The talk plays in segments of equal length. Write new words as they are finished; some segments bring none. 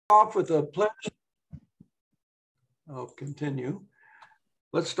off with a pledge. I'll continue.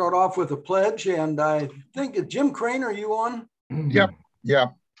 Let's start off with a pledge. And I think, Jim Crane, are you on? Yep. Yeah.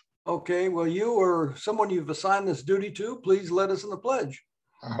 Okay. Well, you or someone you've assigned this duty to, please let us in the pledge.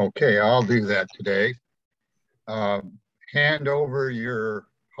 Okay, I'll do that today. Hand over your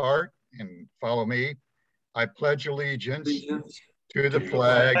heart and follow me. I pledge allegiance to the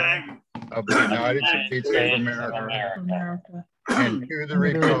flag of the United States of America and to the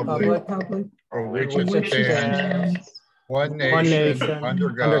republic for which it stands, one nation, under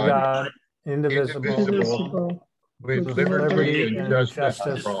God, indivisible, with liberty and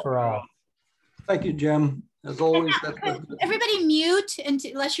justice for all. Thank you, Jim. As always, everybody mute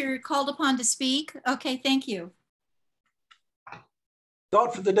unless you're called upon to speak. Okay, thank you.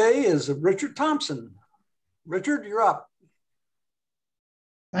 Thought for the day is Richard Thompson. Richard, you're up.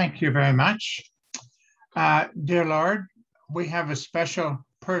 Thank you very much. Dear Lord, we have a special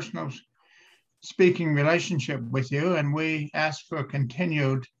personal speaking relationship with you, and we ask for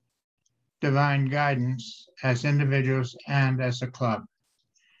continued divine guidance as individuals and as a club.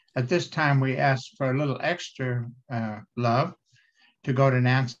 At this time, we ask for a little extra love to go to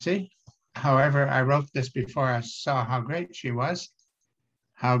Nancy. However, I wrote this before I saw how great she was,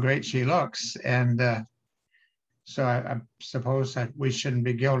 how great she looks. And so I suppose that we shouldn't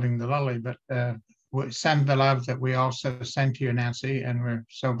be gilding the lily, but we send the love that we also send to you, Nancy, and we're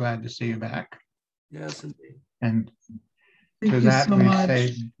so glad to see you back. Yes, indeed. And to that we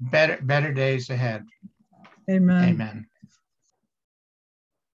say better days ahead. Amen. Amen.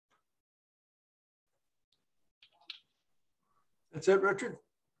 That's it, Richard?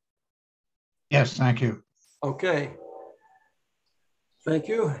 Yes, thank you. Okay. Thank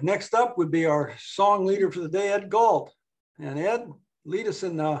you. Next up would be our song leader for the day, Ed Galt. And Ed, lead us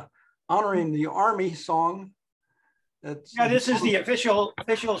in honoring the Army song. Yeah, this is the official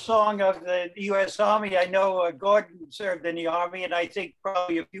song of the U.S. Army. I know Gordon served in the Army, and I think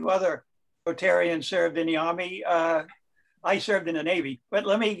probably a few other Rotarians served in the Army. I served in the Navy, but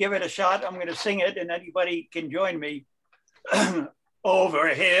let me give it a shot. I'm going to sing it, and anybody can join me. Over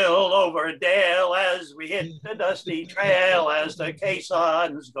hill, over dale, as we hit the dusty trail, as the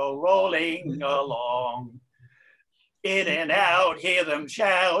caissons go rolling along. In and out, hear them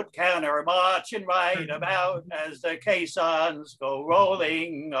shout, counter march and right about, as the caissons go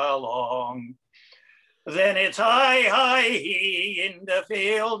rolling along. Then it's hi, hi, he in the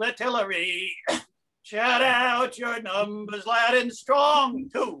field artillery. Shout out your numbers loud and strong,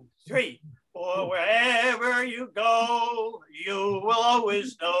 2, 3. For wherever you go, you will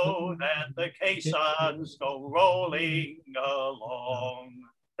always know that the caissons go rolling along.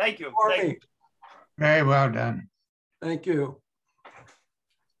 Thank you. Thank you. Very well done. Thank you.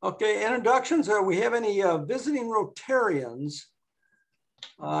 Okay, introductions. We have any visiting Rotarians?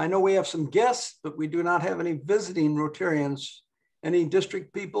 I know we have some guests, but we do not have any visiting Rotarians. Any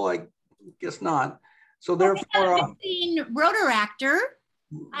district people? I guess not. So therefore, visiting Rotaractor.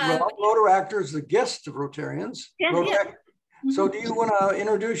 Rotaractor is the guest of Rotarians. Yeah. So do you want to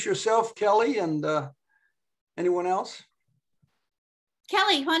introduce yourself, Kelly, and anyone else?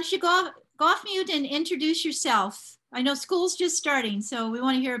 Kelly, why don't you go off mute and introduce yourself? I know school's just starting, so we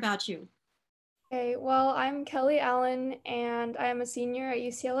want to hear about you. Okay, well, I'm Kelly Allen, and I'm a senior at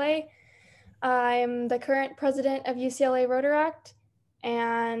UCLA. I'm the current president of UCLA Rotaract,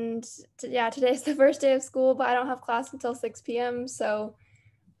 and today's the first day of school, but I don't have class until 6 p.m., so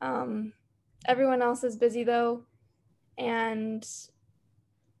everyone else is busy though. And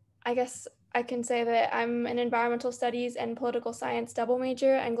I guess I can say that I'm an environmental studies and political science double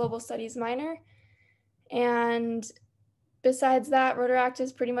major and global studies minor. And besides that, Rotaract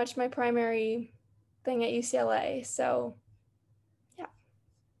is pretty much my primary thing at UCLA. So yeah.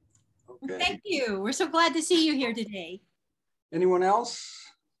 Okay. Thank you. We're so glad to see you here today. Anyone else?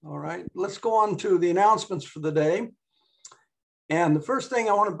 All right, let's go on to the announcements for the day. And the first thing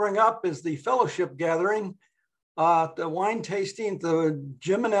I want to bring up is the fellowship gathering, the wine tasting at the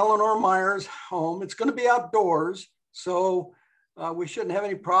Jim and Eleanor Myers home. It's going to be outdoors, so we shouldn't have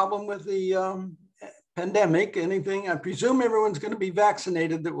any problem with the pandemic, anything. I presume everyone's going to be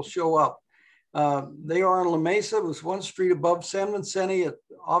vaccinated that will show up. They are on La Mesa. It was one street above San Vicente at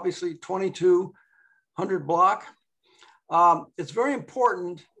obviously 2200 block. It's very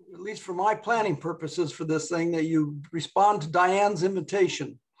important, at least for my planning purposes for this thing, that you respond to Diane's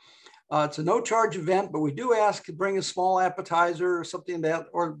invitation. It's a no-charge event, but we do ask to bring a small appetizer or something that,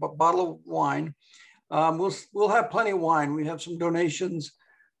 or a bottle of wine. We'll have plenty of wine. We have some donations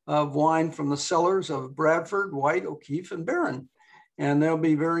of wine from the cellars of Bradford, White, O'Keefe, and Barron. And they'll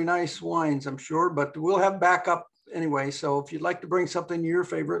be very nice wines, I'm sure, but we'll have backup anyway, so if you'd like to bring something your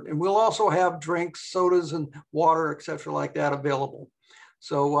favorite, and we'll also have drinks, sodas, and water, etc., like that available.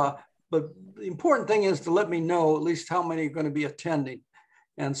 So, but the important thing is to let me know at least how many are going to be attending.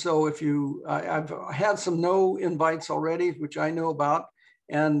 And so if you, I've had some no invites already, which I know about,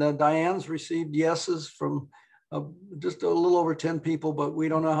 and Diane's received yeses from just a little over 10 people, but we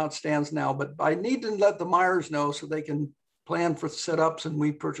don't know how it stands now. But I need to let the Myers know so they can plan for setups and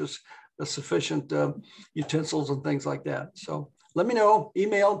we purchase the sufficient utensils and things like that. So let me know,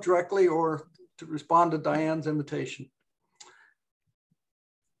 email directly or to respond to Diane's invitation.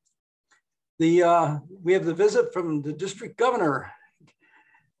 We have the visit from the district governor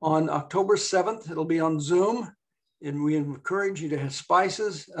on October 7th. It'll be on Zoom. And we encourage you to have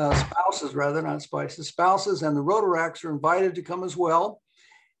spouses and the Rotaracts are invited to come as well.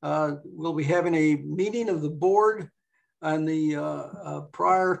 We'll be having a meeting of the board on the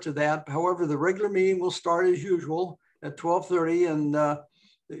prior to that. However, the regular meeting will start as usual at 12:30, and the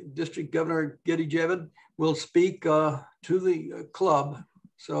District Governor Getty Jevid will speak to the club.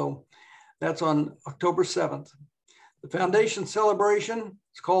 So that's on October 7th. The foundation celebration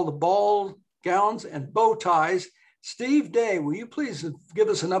is called the Ball, Gowns, and Bow Ties. Steve Day, will you please give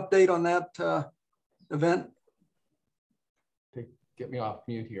us an update on that event? Get me off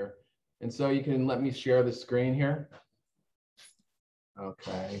mute here. And so you can let me share the screen here.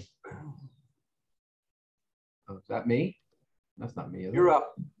 Okay. Oh, is that me? That's not me, is it? You're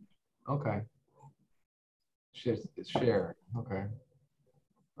up. Okay. Share. Okay.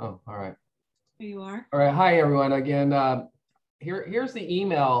 Oh, all right. Here you are. All right. Hi, everyone. Again, here's the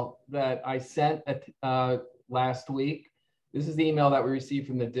email that I sent last week. This is the email that we received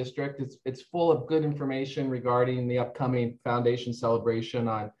from the district. It's full of good information regarding the upcoming foundation celebration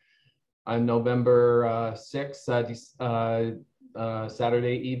on November 6th,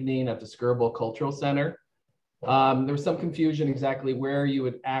 Saturday evening at the Skirball Cultural Center. There was some confusion exactly where you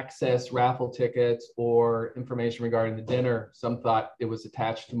would access raffle tickets or information regarding the dinner. Some thought it was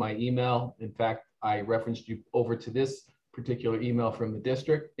attached to my email. In fact, I referenced you over to this particular email from the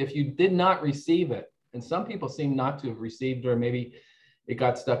district. If you did not receive it, and some people seem not to have received it, or maybe it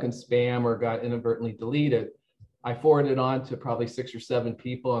got stuck in spam or got inadvertently deleted, I forwarded it on to probably 6 or 7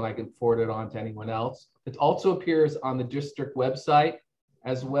 people, and I can forward it on to anyone else. It also appears on the district website,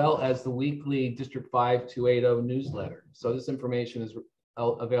 as well as the weekly District 5280 newsletter. So this information is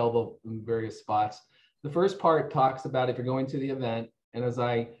available in various spots. The first part talks about if you're going to the event, and as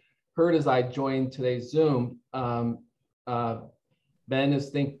I heard as I joined today's Zoom, Ben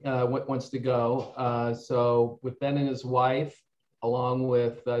wants to go. So with Ben and his wife, along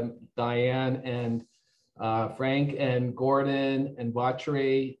with Diane and Frank and Gordon and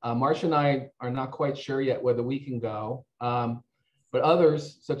Vatri, Marcia and I are not quite sure yet whether we can go. But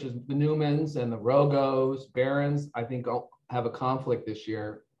others, such as the Newmans and the Rogos, Barons, I think have a conflict this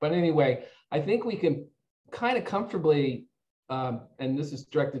year. But anyway, I think we can kind of comfortably, and this is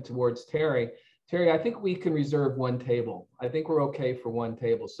directed towards Terry. Terry, I think we can reserve 1 table. I think we're okay for 1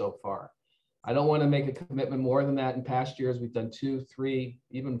 table so far. I don't want to make a commitment more than that. In past years, we've done 2, 3,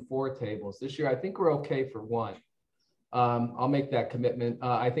 even 4 tables. This year, I think we're okay for 1. I'll make that commitment.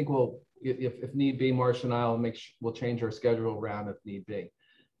 I think we'll, if need be, Marcia and I we'll change our schedule around if need be.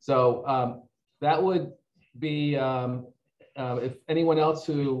 So that would be, if anyone else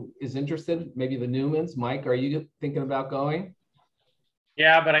who is interested, maybe the Newmans. Mike, are you thinking about going?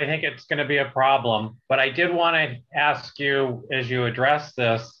 Yeah, but I think it's going to be a problem. But I did want to ask you, as you address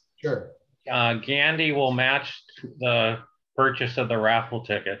this, sure. Gandhi will match the purchase of the raffle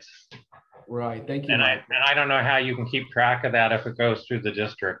tickets. Right, thank you. And I don't know how you can keep track of that if it goes through the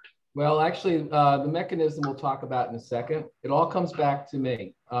district. Well, actually, the mechanism we'll talk about in a second. It all comes back to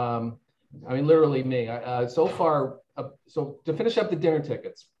me. I mean, literally me. So far, so to finish up the dinner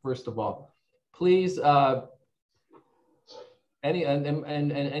tickets, first of all, please,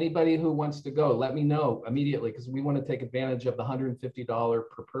 anybody who wants to go, let me know immediately, because we want to take advantage of the $150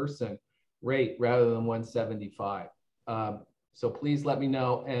 per person rate rather than $175. So please let me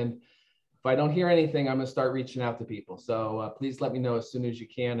know. And if I don't hear anything, I'm going to start reaching out to people. So please let me know as soon as you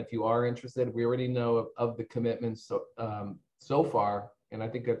can if you are interested. We already know of the commitments so far, and I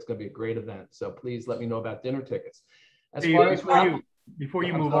think that's going to be a great event. So please let me know about dinner tickets. As far as before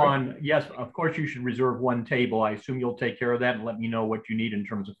you move on, yes, of course you should reserve 1 table. I assume you'll take care of that and let me know what you need in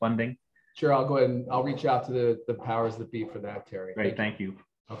terms of funding. Sure, I'll go ahead and I'll reach out to the powers that be for that, Terry. Great, thank you.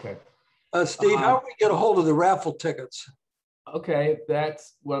 Okay. Steve, how do we get a hold of the raffle tickets? Okay,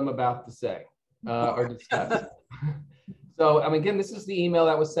 that's what I'm about to say or discuss. So again, this is the email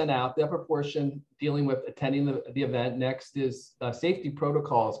that was sent out. The upper portion dealing with attending the event. Next is safety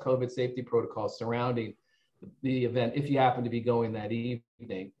protocols, COVID safety protocols surrounding the event if you happen to be going that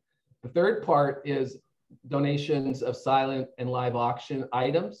evening. The third part is donations of silent and live auction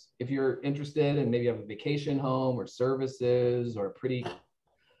items. If you're interested and maybe have a vacation home or services or a pretty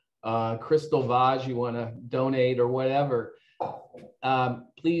crystal vase you want to donate or whatever,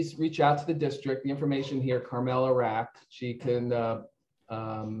 please reach out to the district. The information here, Carmela Rack, she can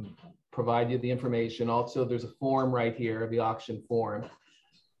provide you the information. Also, there's a form right here, the auction form.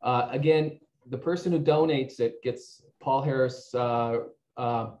 Again, the person who donates it gets Paul Harris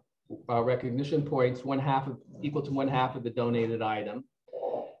recognition points, equal to 1/2 of the donated item.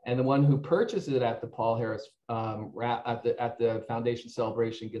 And the one who purchases it at the Paul Harris at the foundation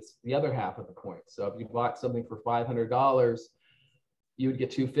celebration gets the other 1/2 of the points. So if you bought something for $500, you would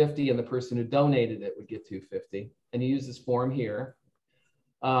get $250, and the person who donated it would get $250. And you use this form here.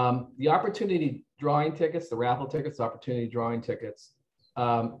 The opportunity drawing tickets, the raffle tickets, opportunity drawing tickets,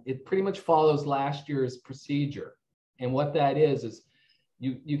 it pretty much follows last year's procedure. And what that is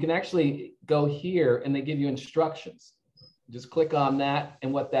you can actually go here and they give you instructions. Just click on that,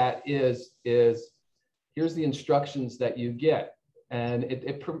 and what that is here's the instructions that you get, and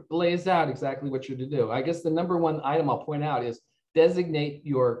it lays out exactly what you're to do. I guess the number one item I'll point out is designate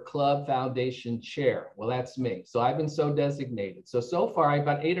your club foundation chair. Well, that's me. So I've been so designated. So far,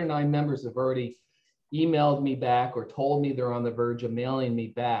 about 8 or 9 members have already emailed me back or told me they're on the verge of mailing me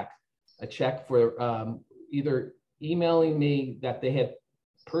back a check for either emailing me that they had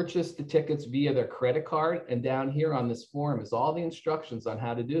purchased the tickets via their credit card, and down here on this form is all the instructions on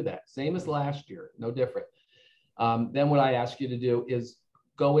how to do that. Same as last year, no different. Then what I ask you to do is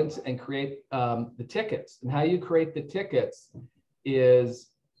go in and create the tickets. And how you create the tickets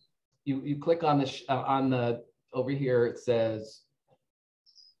is you click on the over here, it says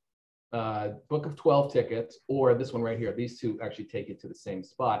book of 12 tickets, or this one right here. These two actually take you to the same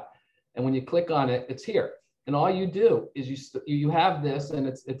spot. And when you click on it, it's here. And all you do is you have this, and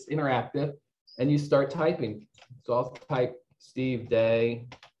it's interactive, and you start typing. So I'll type Steve Day,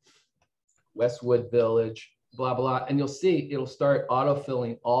 Westwood Village, blah, blah, and you'll see it'll start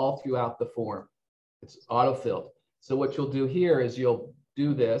autofilling all throughout the form. It's autofilled. So what you'll do here is you'll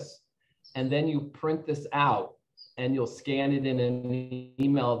do this, and then you print this out, and you'll scan it in and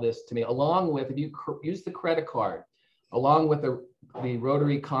email this to me, along with, if you use the credit card, along with the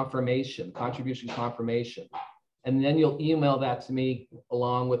Rotary contribution confirmation. And then you'll email that to me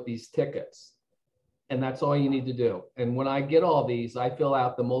along with these tickets. And that's all you need to do. And when I get all these, I fill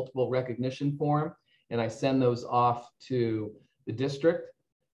out the multiple recognition form, and I send those off to the district.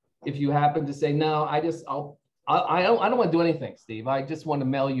 If you happen to say, no, I don't want to do anything, Steve. I just want to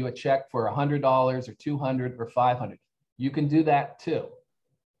mail you a check for $100 or $200 or $500. You can do that too.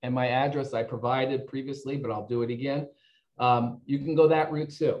 And my address I provided previously, but I'll do it again. You can go that route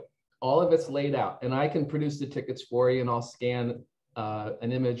too. All of it's laid out, and I can produce the tickets for you, and I'll scan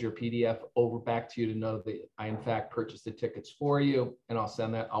an image or PDF over back to you to know that I in fact purchased the tickets for you, and I'll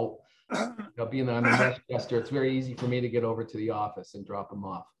send that out. Being that I'm in Westchester, it's very easy for me to get over to the office and drop them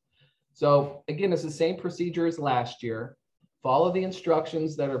off. So again, it's the same procedure as last year. Follow the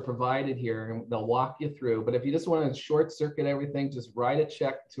instructions that are provided here, and they'll walk you through. But if you just want to short circuit everything, just write a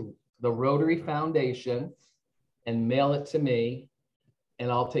check to the Rotary Foundation and mail it to me,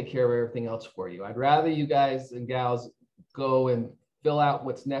 and I'll take care of everything else for you. I'd rather you guys and gals go and fill out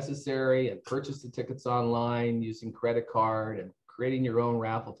what's necessary and purchase the tickets online using credit card and creating your own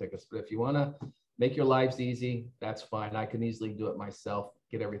raffle tickets. But if you want to make your lives easy, that's fine. I can easily do it myself,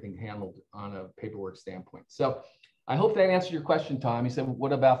 get everything handled on a paperwork standpoint. So I hope that answered your question, Tom. You said,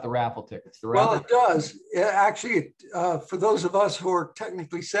 what about the raffle tickets? Well, it does. Actually, for those of us who are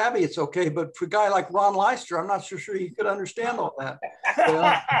technically savvy, it's okay. But for a guy like Ron Leister, I'm not so sure he could understand all that.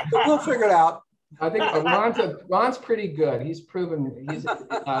 But we'll figure it out. I think Ron's pretty good. He's proven he's,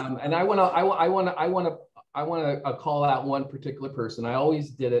 and I want to call out one particular person. I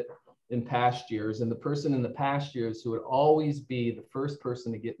always did it in past years, and the person in the past years who would always be the first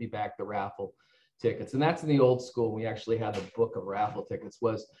person to get me back the raffle tickets, and that's in the old school. We actually had a book of raffle tickets.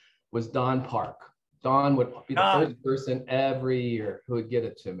 Was Don Park. Don would be the first person every year who would get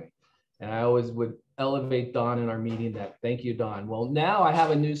it to me, and I always would elevate Don in our meeting. That thank you, Don. Well, now I have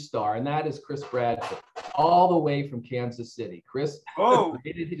a new star, and that is Chris Bradford, all the way from Kansas City. Chris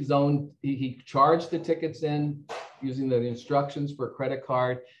created his own. He charged the tickets in using the instructions for a credit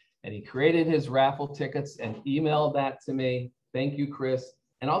card, and he created his raffle tickets and emailed that to me. Thank you, Chris.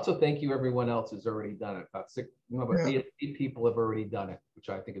 And also thank you everyone else who's already done it. About eight people have already done it, which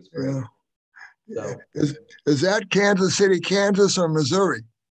I think is great. Yeah. So, is that Kansas City, Kansas, or Missouri?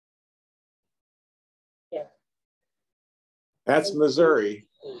 Yeah. That's Missouri.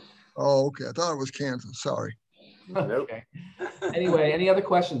 Oh, okay. I thought it was Kansas. Sorry. Okay. Anyway, any other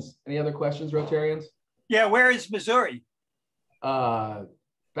questions? Any other questions, Rotarians? Yeah, where is Missouri?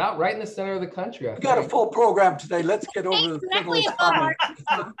 About right in the center of the country. We got a full program today. Let's get over to the Directly frivolous above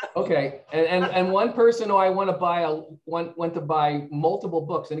comment. Okay, and one person who I want to buy went to buy multiple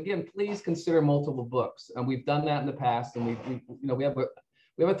books, and again, please consider multiple books. And we've done that in the past, and we have a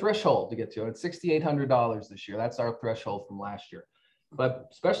threshold to get to. It's $6,800 this year. That's our threshold from last year. But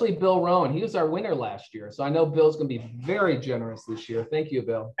especially Bill Rowan, he was our winner last year, so I know Bill's going to be very generous this year. Thank you,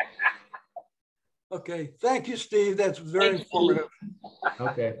 Bill. Okay, thank you, Steve. That's very informative.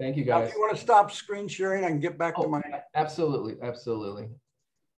 Okay, thank you, Now, guys. if you want to stop screen sharing, I can get back to my. Absolutely, absolutely.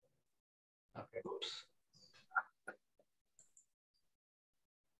 Okay. Oops.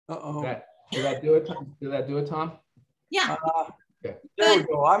 Uh-oh. Did that do it? Did that do it, Tom? Yeah. Okay. There we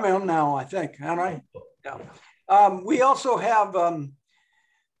go. I'm in now, I think, aren't I? Yeah. We also have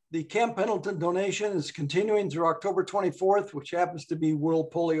the Camp Pendleton donation is continuing through October 24th, which happens to be World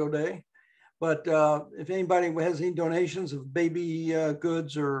Polio Day. But if anybody has any donations of baby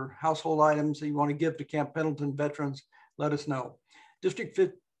goods or household items that you want to give to Camp Pendleton veterans, let us know. District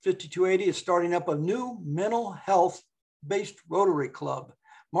 5280 is starting up a new mental health-based Rotary Club.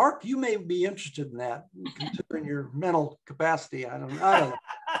 Mark, you may be interested in that, considering your mental capacity. I don't know.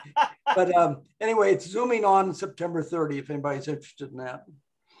 But anyway, it's zooming on September 30, if anybody's interested in that.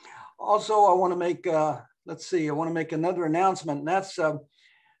 Also, I want to make, let's see, I want to make another announcement, and that's the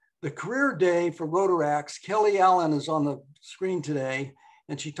career day for Rotaracts. Kelly Allen is on the screen today,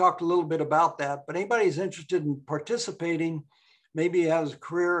 and she talked a little bit about that. But anybody who's interested in participating, maybe has a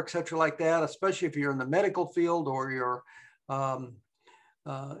career, et cetera, like that, especially if you're in the medical field or you're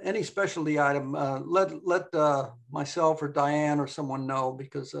any specialty item, let myself or Diane or someone know,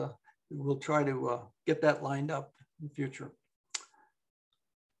 because we'll try to get that lined up in the future.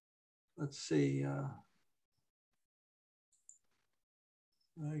 Let's see.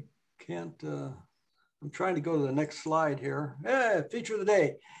 I can't, I'm trying to go to the next slide here. Feature of the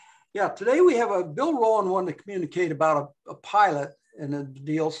day. Yeah, today we have Bill Rowan wanted to communicate about a pilot and a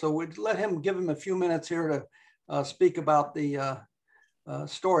deal. So we'd let him, give him a few minutes here to speak about the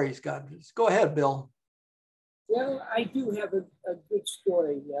story he's got. Go ahead, Bill. Well, I do have a good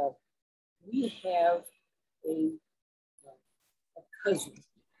story. We have a cousin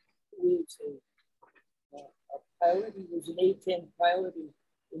who is a pilot. He was an A-10 pilot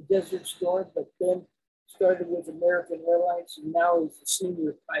in Desert Storm, but then started with American Airlines, and now he's a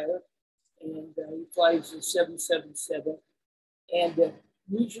senior pilot, and he flies the 777, and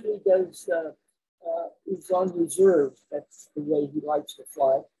usually does, he's on reserve. That's the way he likes to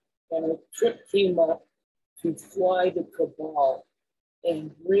fly. And a trip came up to fly to Kabul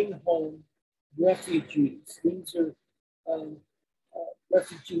and bring home refugees. These are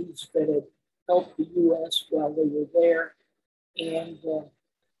refugees that had helped the U.S. while they were there. And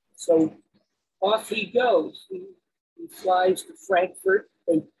so off he goes. He flies to Frankfurt.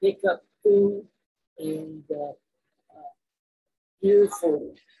 They pick up food and gear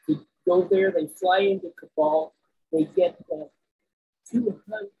to go there. They fly into Kabul. They get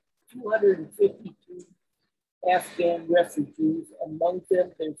 252 Afghan refugees. Among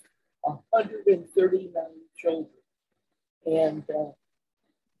them, there's 139 children. And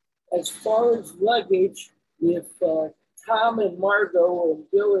as far as luggage, if Tom and Margot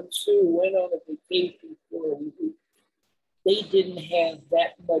and Bill and Sue went on a vacation for a week, they didn't have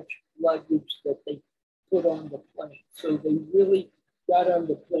that much luggage that they put on the plane. So they really got on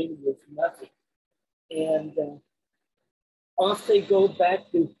the plane with nothing. And off they go back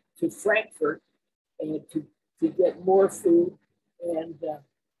to Frankfurt and to get more food. And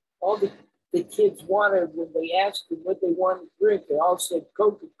all the kids wanted, when they asked them what they wanted to drink, they all said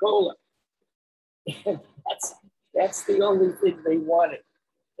Coca-Cola. And that's the only thing they wanted.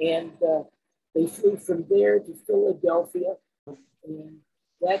 And they flew from there to Philadelphia, and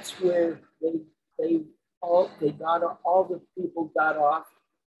that's where all the people got off,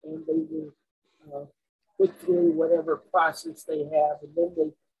 and they were put through whatever process they have, and then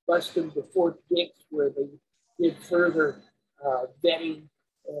they bused them to Fort Dix, where they did further vetting,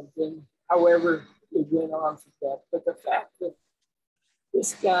 and then however it went on from that. But the fact that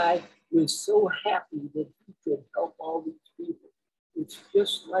this guy was so happy that he could help all these people, it's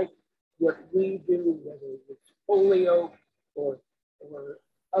just like what we do, whether it's polio or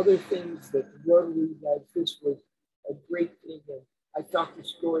other things that Rotary does. This was a great thing, and I thought the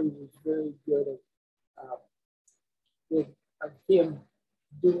story was very good of him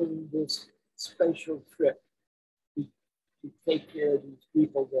doing this special trip to take care of these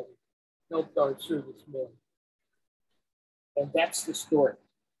people that helped our servicemen. And that's the story.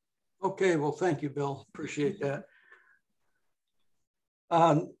 Okay, well, thank you, Bill. Appreciate that.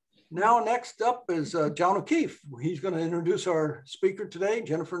 Now, next up is John O'Keefe. He's going to introduce our speaker today,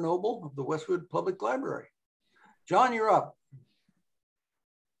 Jennifer Noble of the Westwood Public Library. John, you're up.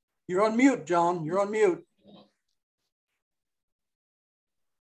 You're on mute, John. You're on mute.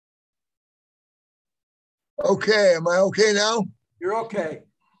 Okay, am I okay now? You're okay.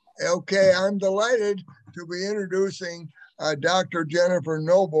 Okay, I'm delighted to be introducing Dr. Jennifer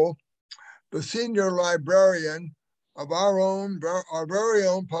Noble, the senior librarian of our very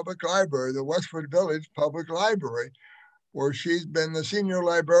own public library, the Westwood Village Public Library, where she's been the senior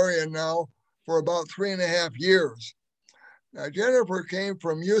librarian now for about 3.5 years. Now, Jennifer came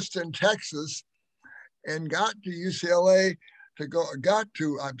from Houston, Texas, and got to UCLA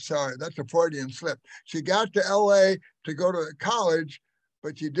I'm sorry, that's a Freudian slip. She got to LA to go to college,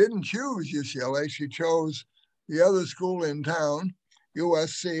 but she didn't choose UCLA. She chose the other school in town,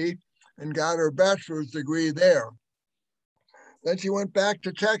 USC, and got her bachelor's degree there. Then she went back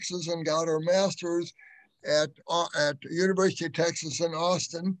to Texas and got her master's at University of Texas in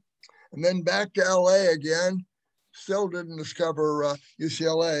Austin, and then back to LA again. Still didn't discover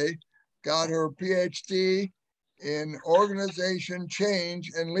UCLA. Got her PhD in organization, change,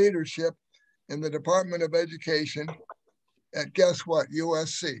 and leadership in the Department of Education at, guess what,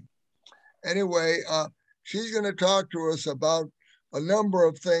 USC. Anyway, she's going to talk to us about a number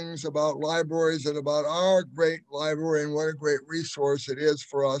of things about libraries and about our great library and what a great resource it is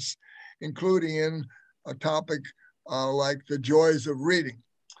for us, including in a topic like the joys of reading.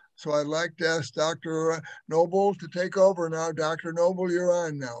 So I'd like to ask Dr. Noble to take over now. Dr. Noble, you're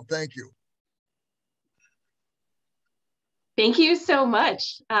on now. Thank you. Thank you so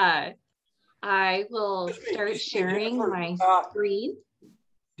much. I will start sharing my screen.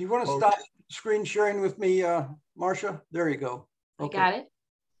 Do you want to stop screen sharing with me, Marcia? There you go. Okay. I got it.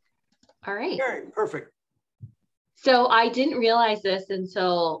 All right. Okay, perfect. So I didn't realize this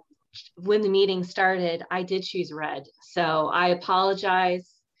until when the meeting started. I did choose red. So I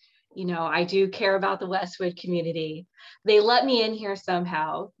apologize. You know, I do care about the Westwood community. They let me in here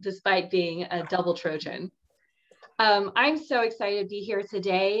somehow, despite being a double Trojan. I'm so excited to be here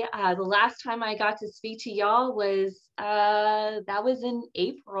today. The last time I got to speak to y'all was, that was in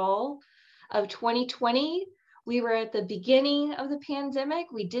April of 2020. We were at the beginning of the pandemic.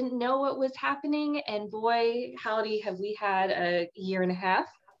 We didn't know what was happening. And boy, howdy, have we had a 1.5 years.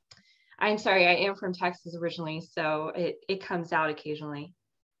 I'm sorry, I am from Texas originally, so it comes out occasionally.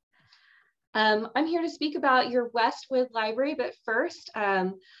 I'm here to speak about your Westwood Library, but first, I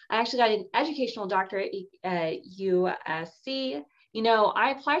actually got an educational doctorate at USC. You know,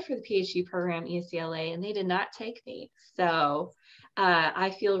 I applied for the PhD program at UCLA and they did not take me. So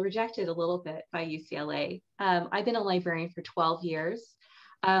I feel rejected a little bit by UCLA. I've been a librarian for 12 years.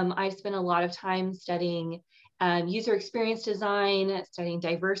 I've spent a lot of time studying user experience design, studying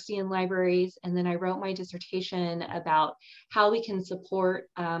diversity in libraries, and then I wrote my dissertation about how we can support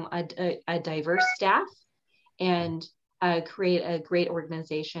a diverse staff and create a great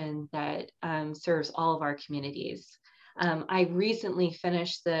organization that serves all of our communities. I recently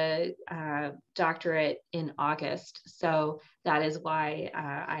finished the doctorate in August, so that is why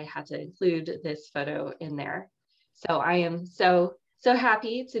I had to include this photo in there. So I am so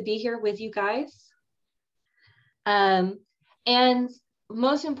happy to be here with you guys. And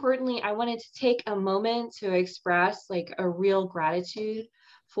most importantly, I wanted to take a moment to express like a real gratitude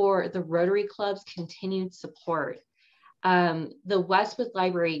for the Rotary Club's continued support. The Westwood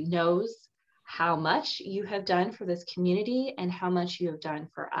Library knows how much you have done for this community and how much you have done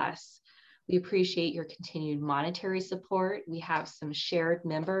for us. We appreciate your continued monetary support. We have some shared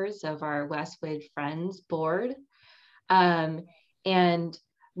members of our Westwood Friends board. And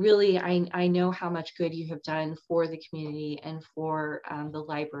really, I know how much good you have done for the community and for the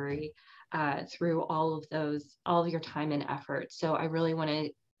library through all of your time and effort. So I really want to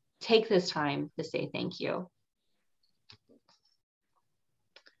take this time to say thank you.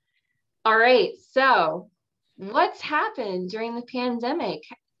 All right, so what's happened during the pandemic?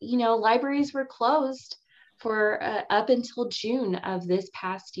 You know, libraries were closed for up until June of this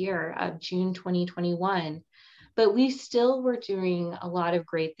past year, of June 2021. But we still were doing a lot of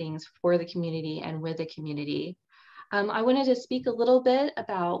great things for the community and with the community. I wanted to speak a little bit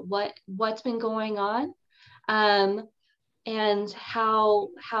about what's been going on and how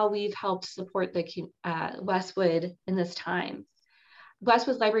we've helped support the Westwood in this time.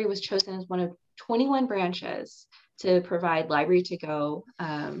 Westwood Library was chosen as one of 21 branches to provide library to go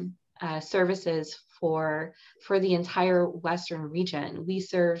services for the entire Western region. We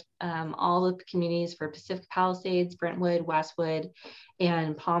serve all of the communities for Pacific Palisades, Brentwood, Westwood,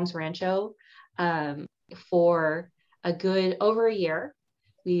 and Palms Rancho for over a year.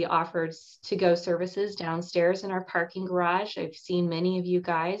 We offered to-go services downstairs in our parking garage. I've seen many of you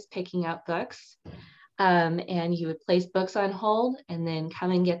guys picking up books, and you would place books on hold and then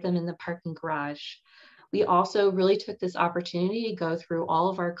come and get them in the parking garage. We also really took this opportunity to go through all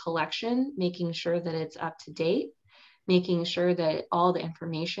of our collection, making sure that it's up to date, making sure that all the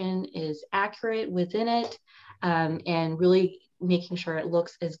information is accurate within it, and really making sure it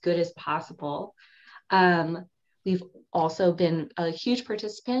looks as good as possible. We've also been a huge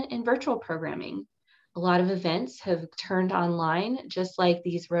participant in virtual programming. A lot of events have turned online, just like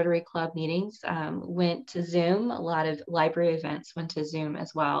these Rotary Club meetings went to Zoom. A lot of library events went to Zoom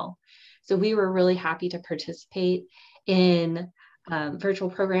as well. So we were really happy to participate in virtual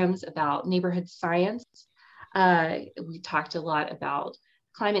programs about neighborhood science. We talked a lot about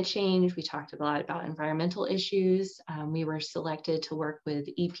climate change. We talked a lot about environmental issues. We were selected to work with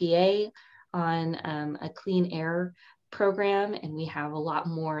EPA on a clean air program, and we have a lot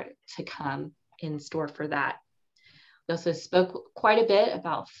more to come in store for that. We also spoke quite a bit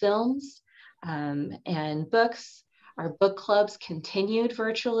about films and books. Our book clubs continued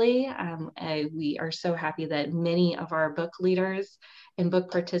virtually. We are so happy that many of our book leaders and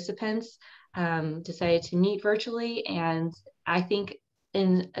book participants decided to meet virtually. And I think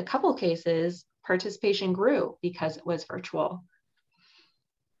in a couple cases, participation grew because it was virtual.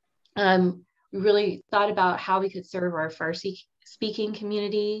 We really thought about how we could serve our Farsi speaking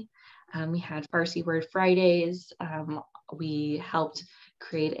community. We had Farsi Word Fridays. We helped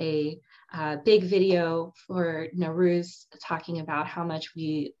create a big video for Nowruz talking about how much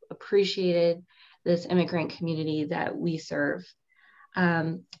we appreciated this immigrant community that we serve.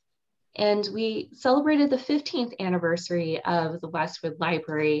 And we celebrated the 15th anniversary of the Westwood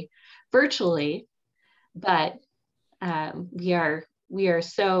Library virtually, but we are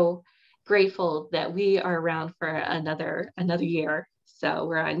so grateful that we are around for another year. So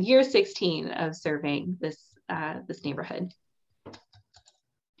we're on year 16 of serving this neighborhood.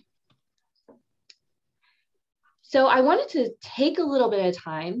 So I wanted to take a little bit of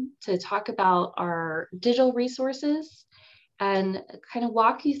time to talk about our digital resources and kind of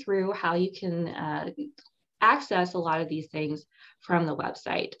walk you through how you can access a lot of these things from the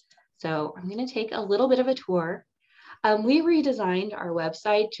website. So I'm going to take a little bit of a tour. We redesigned our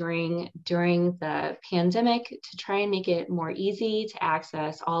website during the pandemic to try and make it more easy to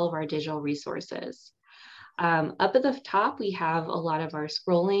access all of our digital resources. Up at the top, we have a lot of our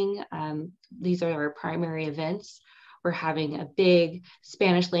scrolling. These are our primary events. We're having a big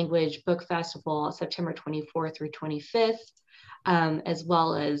Spanish language book festival September 24th through 25th, as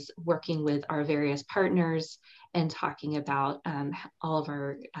well as working with our various partners and talking about all of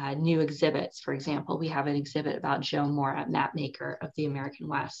our new exhibits. For example, we have an exhibit about Joe Moore, a mapmaker of the American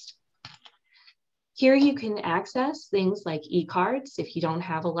West. Here you can access things like e-cards. If you don't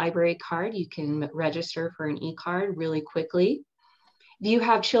have a library card, you can register for an e-card really quickly. If you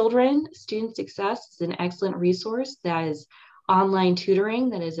have children, Student Success is an excellent resource that is online tutoring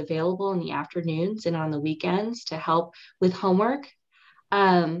that is available in the afternoons and on the weekends to help with homework.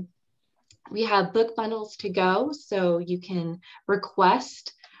 We have book bundles to go, so you can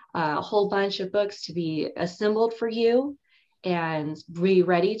request a whole bunch of books to be assembled for you and be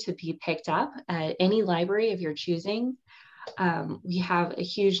ready to be picked up at any library of your choosing. We have a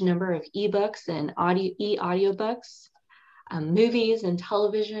huge number of ebooks and e-audiobooks, movies and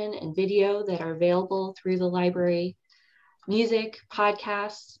television and video that are available through the library, music,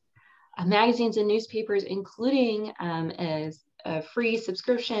 podcasts, magazines and newspapers, including as a free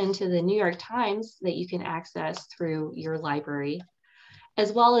subscription to the New York Times that you can access through your library,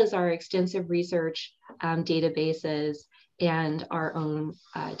 as well as our extensive research databases and our own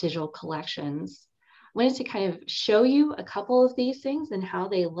digital collections. I wanted to kind of show you a couple of these things and how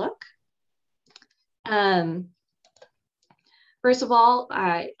they look. First of all,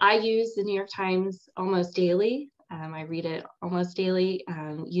 I use the New York Times almost daily. I read it almost daily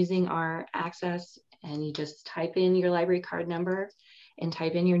using our Access, and you just type in your library card number and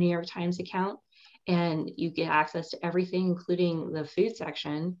type in your New York Times account, and you get access to everything, including the food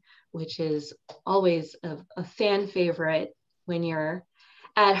section, which is always a fan favorite when you're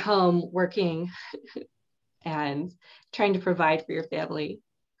at home working and trying to provide for your family.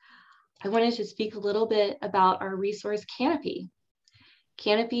 I wanted to speak a little bit about our resource Canopy.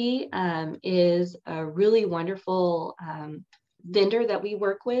 Canopy is a really wonderful vendor that we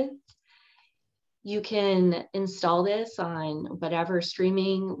work with. You can install this on whatever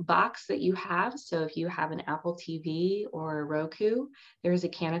streaming box that you have. So if you have an Apple TV or a Roku, there's a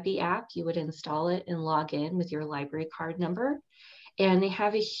Canopy app. You would install it and log in with your library card number. And they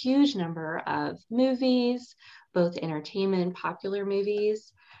have a huge number of movies, both entertainment, popular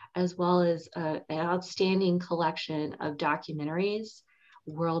movies, as well as an outstanding collection of documentaries,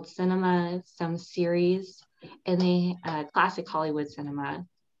 world cinema, some series, and they classic Hollywood cinema.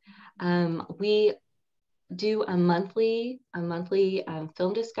 We do a monthly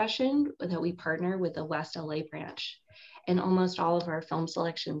film discussion that we partner with the West LA branch. And almost all of our film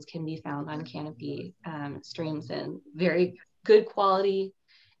selections can be found on Canopy streams in very good quality,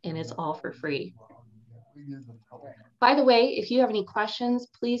 and it's all for free. By the way, if you have any questions,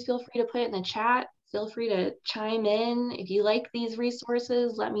 please feel free to put it in the chat. Feel free to chime in. If you like these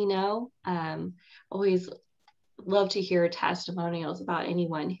resources, let me know. Always love to hear testimonials about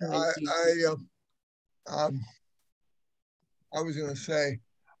anyone who has used I was going to say,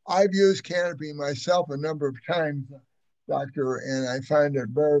 I've used Canopy myself a number of times, Doctor, and I find it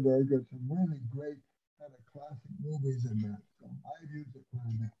very, very good. Some really great kind of classic movies in there. So I've used it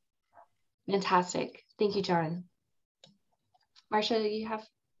quite a bit. Fantastic. Thank you, John. Marcia, you have...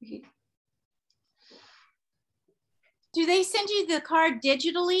 Do they send you the card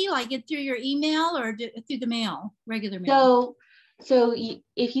digitally, like it through your email, or through the mail, regular mail? So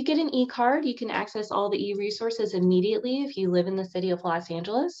if you get an e-card, you can access all the e-resources immediately if you live in the city of Los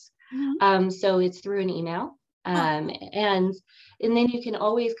Angeles. Mm-hmm. So it's through an email. And then you can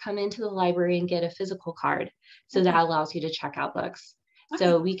always come into the library and get a physical card. So that allows you to check out books. Okay.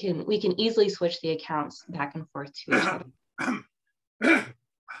 So we can easily switch the accounts back and forth to each other.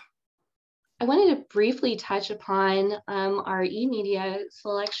 I wanted to briefly touch upon our e-media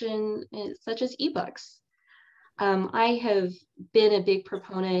selection, such as ebooks. I have been a big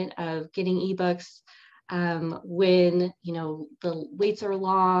proponent of getting ebooks when the waits are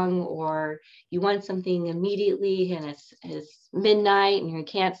long, or you want something immediately and it's midnight and you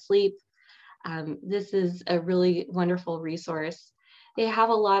can't sleep. This is a really wonderful resource. They have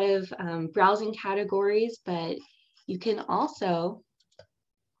a lot of browsing categories, but you can also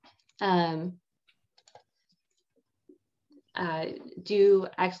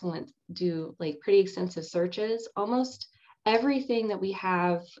do like pretty extensive searches. Almost everything that we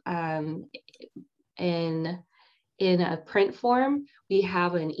have in a print form, we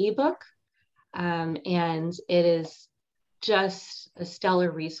have an ebook, and it is just a stellar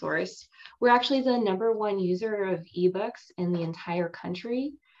resource. We're actually the #1 user of ebooks in the entire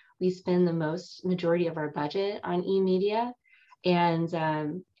country. We spend the majority of our budget on e-media, and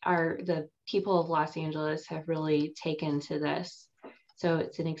the people of Los Angeles have really taken to this. So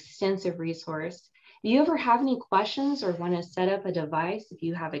it's an extensive resource. If you ever have any questions or want to set up a device, if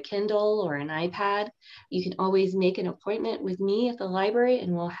you have a Kindle or an iPad, you can always make an appointment with me at the library,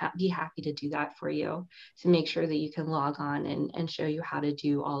 and we'll be happy to do that for you to make sure that you can log on and show you how to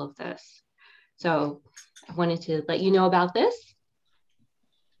do all of this. So I wanted to let you know about this.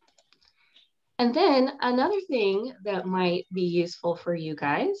 And then another thing that might be useful for you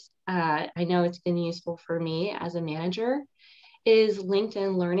guys, I know it's been useful for me as a manager, is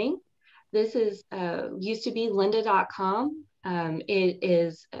LinkedIn Learning. This is used to be lynda.com. It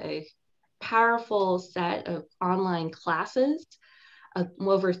is a powerful set of online classes,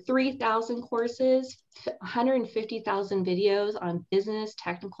 over 3,000 courses, 150,000 videos on business,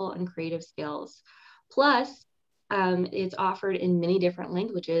 technical, and creative skills. Plus, it's offered in many different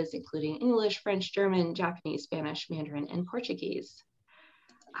languages, including English, French, German, Japanese, Spanish, Mandarin, and Portuguese.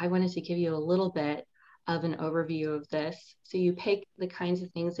 I wanted to give you a little bit of an overview of this. So you pick the kinds of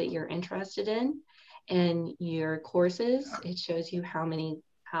things that you're interested in and your courses. It shows you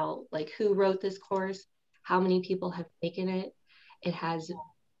who wrote this course, how many people have taken it. It has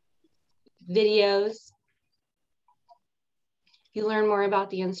videos. You learn more about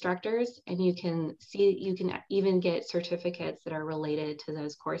the instructors, and you can even get certificates that are related to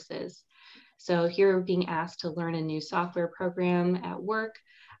those courses. So if you're being asked to learn a new software program at work,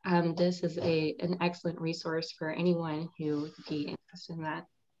 this is an excellent resource for anyone who would be interested in that.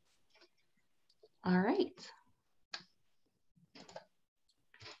 All right.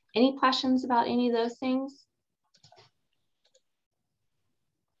 Any questions about any of those things?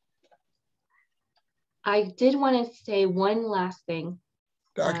 I did want to say one last thing.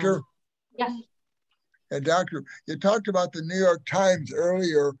 Doctor? Yes. And Doctor, you talked about the New York Times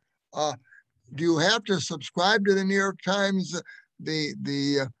earlier. Do you have to subscribe to the New York Times,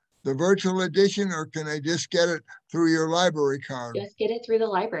 the virtual edition, or can I just get it through your library card? Just get it through the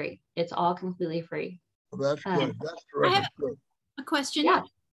library. It's all completely free. Well, that's good. That's terrific. I have a question. Yeah.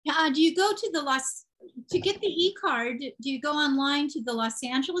 Do you go to get the e-card, do you go online to the Los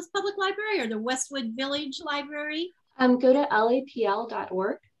Angeles Public Library or the Westwood Village Library? Go to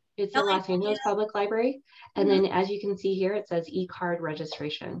lapl.org. It's the Los Angeles Public Library. And then as you can see here, it says e-card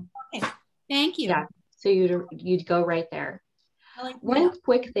registration. Okay, thank you. Yeah, so you'd go right there. One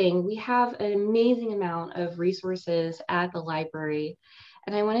quick thing, we have an amazing amount of resources at the library,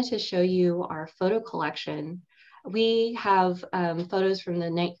 and I wanted to show you our photo collection. We have photos from the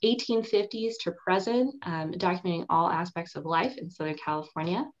 1850s to present, documenting all aspects of life in Southern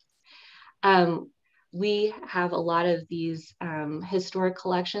California. We have a lot of these historic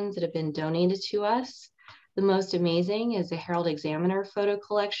collections that have been donated to us. The most amazing is the Herald Examiner photo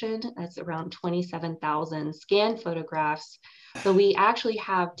collection. That's around 27,000 scanned photographs, but we actually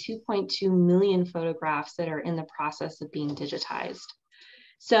have 2.2 million photographs that are in the process of being digitized.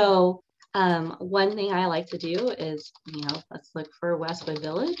 So one thing I like to do is, let's look for Westwood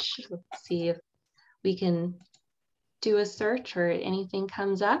Village. Let's see if we can do a search or anything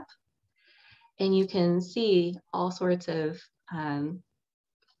comes up. And you can see all sorts of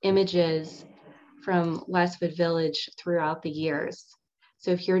images from Westwood Village throughout the years. So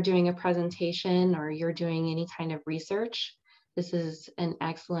if you're doing a presentation or you're doing any kind of research, this is an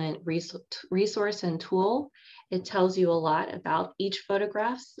excellent resource and tool. It tells you a lot about each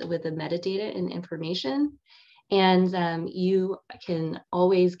photograph with the metadata and information. And you can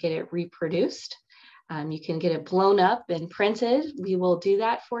always get it reproduced. You can get it blown up and printed. We will do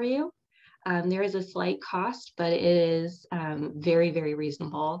that for you. There is a slight cost, but it is very, very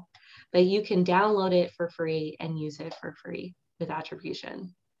reasonable. But you can download it for free and use it for free with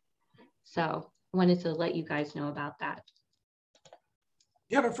attribution. So I wanted to let you guys know about that.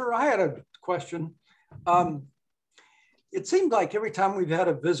 Jennifer, I had a question. It seemed like every time we've had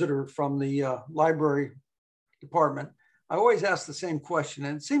a visitor from the library department, I always ask the same question.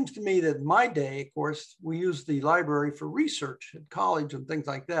 And it seems to me that in my day, of course, we used the library for research at college and things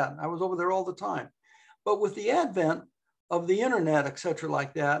like that. I was over there all the time. But with the advent of the internet, et cetera,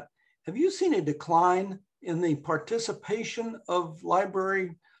 like that, have you seen a decline in the participation of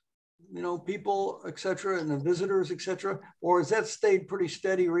library, people, et cetera, and the visitors, et cetera? Or has that stayed pretty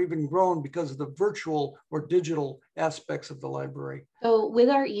steady or even grown because of the virtual or digital aspects of the library? So with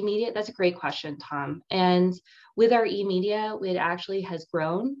our e-media, that's a great question, Tom. And with our e-media, it actually has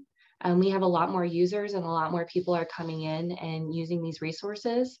grown. We have a lot more users and a lot more people are coming in and using these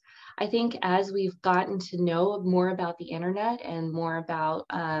resources. I think as we've gotten to know more about the internet and more about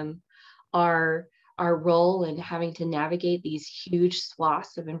our role in having to navigate these huge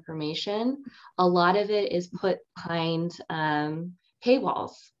swaths of information, a lot of it is put behind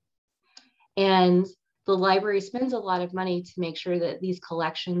paywalls. And the library spends a lot of money to make sure that these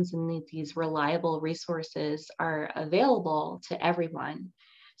collections and these reliable resources are available to everyone.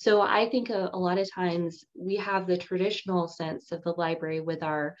 So I think a lot of times we have the traditional sense of the library with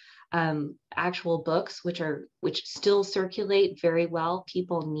our actual books, which still circulate very well.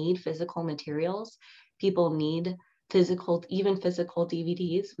 People need physical materials. People need even physical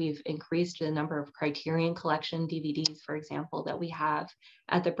DVDs. We've increased the number of Criterion Collection DVDs, for example, that we have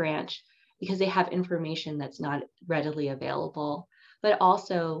at the branch because they have information that's not readily available. But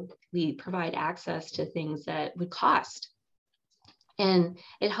also we provide access to things that would cost. And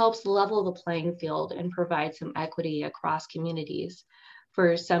it helps level the playing field and provide some equity across communities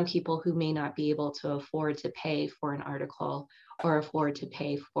for some people who may not be able to afford to pay for an article or afford to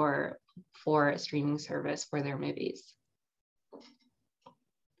pay for a streaming service for their movies.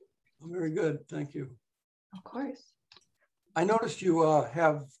 Very good, thank you. Of course. I noticed you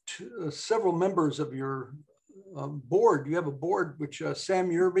have several members of your board. You have a board which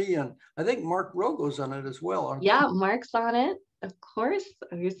Sam Yerby and I think Mark Rogo's on it as well. Yeah, Mark's on it. Of course,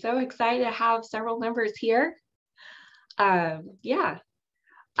 we're so excited to have several members here. Yeah,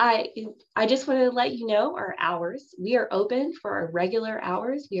 I just want to let you know our hours. We are open for our regular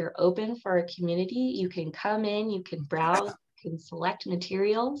hours. We are open for our community. You can come in, you can browse, you can select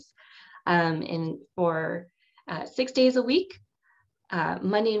materials, and for 6 days a week.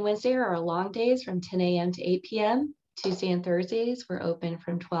 Monday and Wednesday are our long days from 10 a.m. to 8 p.m. Tuesday and Thursdays, we're open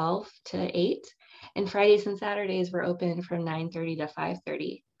from 12 to 8. And Fridays and Saturdays, we're open from 9:30 to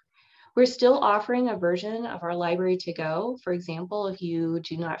 5:30. We're still offering a version of our library to go. For example, if you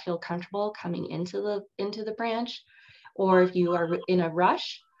do not feel comfortable coming into the branch, or if you are in a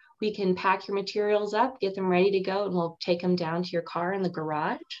rush, we can pack your materials up, get them ready to go, and we'll take them down to your car in the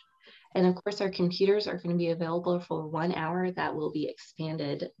garage. And of course, our computers are going to be available for 1 hour. That will be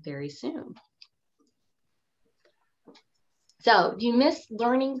expanded very soon. So do you miss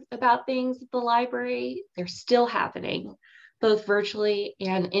learning about things at the library? They're still happening. both virtually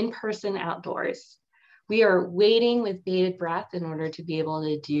and in person outdoors. We are waiting with bated breath in order to be able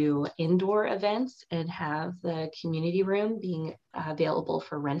to do indoor events and have the community room being available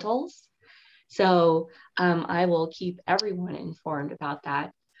for rentals. So I will keep everyone informed about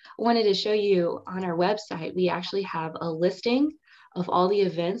that. I wanted to show you on our website, we actually have a listing of all the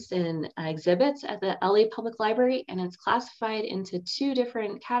events and exhibits at the LA Public Library, and it's classified into 2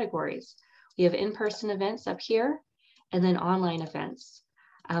 different categories. We have in-person events up here, and then online events.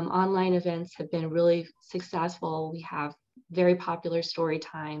 Online events have been really successful. We have very popular story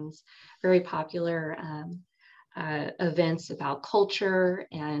times, very popular events about culture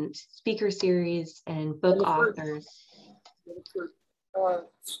and speaker series and book authors.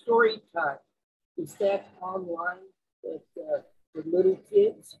 Story time, is that online for little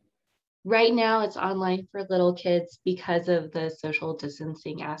kids? Right now it's online for little kids because of the social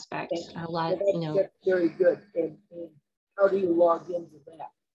distancing aspect. A lot, That's very good. And how do you log into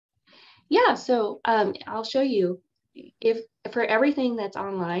that? Yeah, so I'll show you. If for everything that's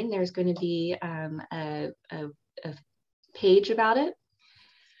online, there's going to be a page about it.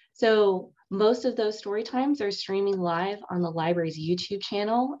 So most of those story times are streaming live on the library's YouTube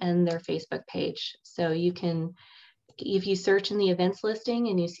channel and their Facebook page. So you can, if you search in the events listing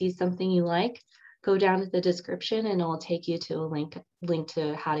and you see something you like, go down to the description and it'll take you to a link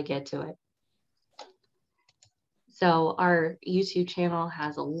to how to get to it. So our YouTube channel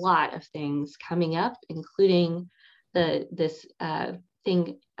has a lot of things coming up, including this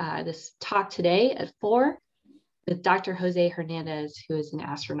talk today at 4 with Dr. Jose Hernandez, who is an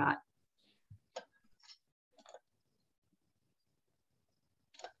astronaut.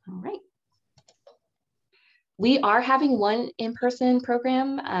 All right. We are having one in-person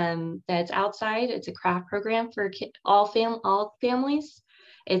program that's outside. It's a craft program for all families.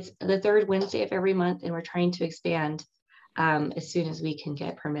 It's the 3rd Wednesday of every month, and we're trying to expand as soon as we can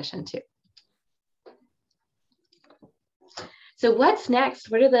get permission to. So what's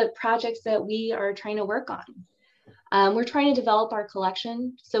next? What are the projects that we are trying to work on? We're trying to develop our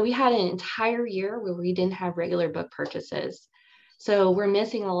collection. So we had an entire year where we didn't have regular book purchases. So we're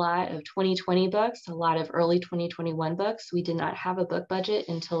missing a lot of 2020 books, a lot of early 2021 books. We did not have a book budget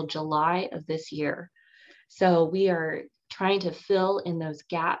until July of this year. So we are trying to fill in those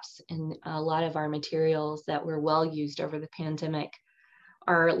gaps, in a lot of our materials that were well used over the pandemic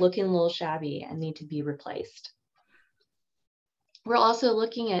are looking a little shabby and need to be replaced. We're also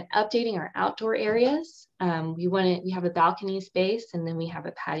looking at updating our outdoor areas. We have a balcony space and then we have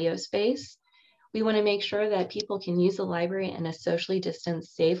a patio space. We want to make sure that people can use the library in a socially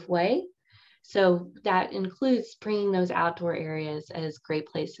distanced, safe way. So that includes bringing those outdoor areas as great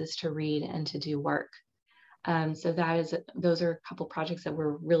places to read and to do work. So those are a couple projects that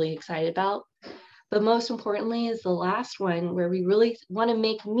we're really excited about. But most importantly is the last one, where we really want to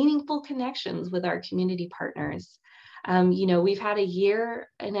make meaningful connections with our community partners. We've had a year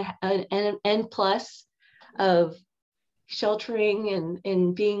and plus of sheltering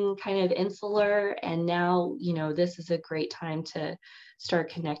and being kind of insular. And now, this is a great time to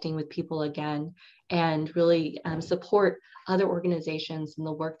start connecting with people again and really support other organizations and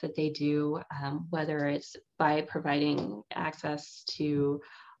the work that they do, whether it's by providing access to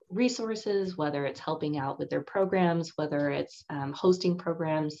resources, whether it's helping out with their programs, whether it's hosting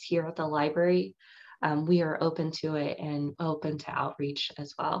programs here at the library. We are open to it and open to outreach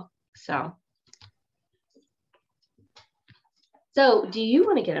as well. So do you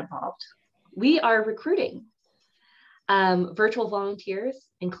want to get involved? We are recruiting virtual volunteers,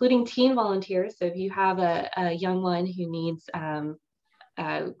 including teen volunteers. So if you have a young one who needs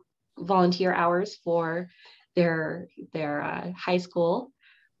volunteer hours for their high school,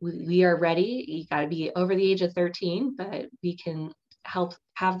 we are ready. You got to be over the age of 13, but we can help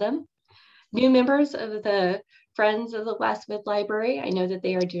have them. New members of the Friends of the Westwood Library, I know that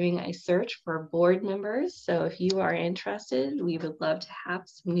they are doing a search for board members. So if you are interested, we would love to have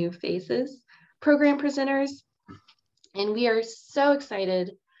some new faces. Program presenters. And we are so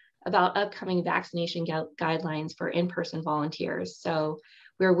excited about upcoming vaccination guidelines for in-person volunteers. So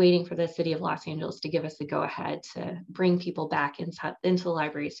we're waiting for the city of Los Angeles to give us the go-ahead to bring people back into the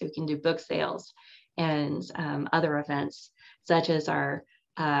library so we can do book sales and other events, such as our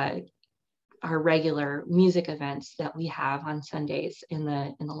regular music events that we have on Sundays in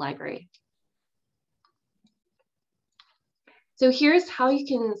the library. So here's how you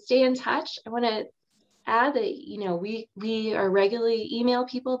can stay in touch. I want to add that we are regularly email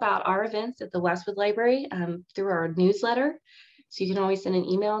people about our events at the Westwood Library through our newsletter. So you can always send an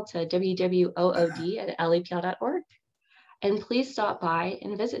email to wwood@lapl.org. And please stop by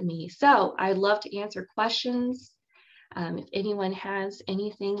and visit me. So I'd love to answer questions. If anyone has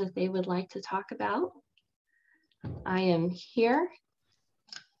anything that they would like to talk about, I am here.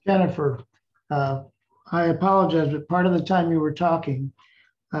 Jennifer, I apologize, but part of the time you were talking,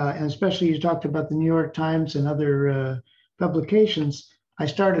 and especially you talked about the New York Times and other publications, I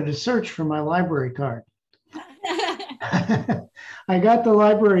started a search for my library card. I got the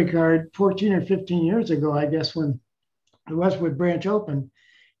library card 14 or 15 years ago, I guess, when the Westwood branch opened.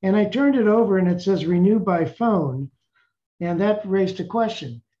 And I turned it over and it says renew by phone. And that raised a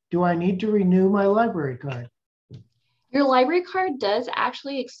question. Do I need to renew my library card? Your library card does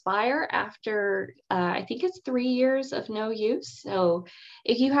actually expire after, I think it's 3 years of no use. So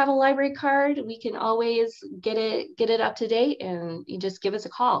if you have a library card, we can always get it up to date, and you just give us a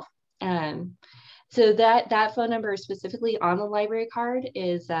call. So that phone number specifically on the library card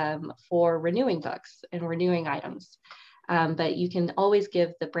is for renewing books and renewing items. But you can always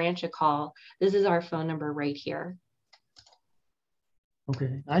give the branch a call. This is our phone number right here.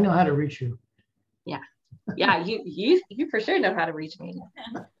 Okay, I know how to reach you. Yeah. Yeah, you for sure know how to reach me.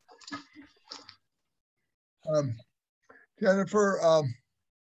 Jennifer,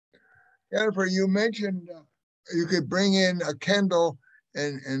 Jennifer, you mentioned you could bring in a Kindle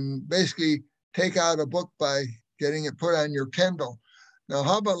and basically take out a book by getting it put on your Kindle. Now,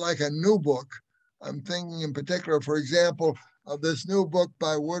 how about like a new book? I'm thinking in particular, for example, of this new book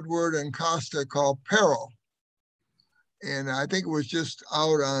by Woodward and Costa called Peril. And I think it was just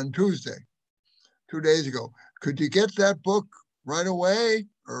out on Tuesday, 2 days ago. Could you get that book right away,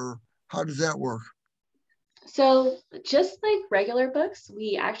 or how does that work? So just like regular books,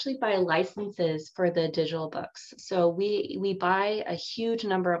 we actually buy licenses for the digital books. So we buy a huge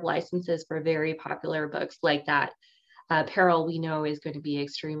number of licenses for very popular books like that. Peril, we know, is going to be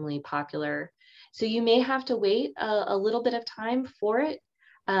extremely popular. So you may have to wait a little bit of time for it,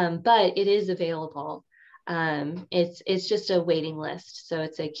 but it is available. It's just a waiting list. So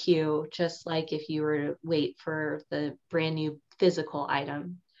it's a queue, just like if you were to wait for the brand new physical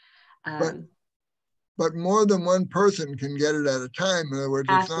item. But more than one person can get it at a time. In other words,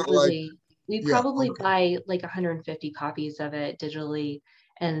 absolutely. It's not like we probably buy like 150 copies of it digitally,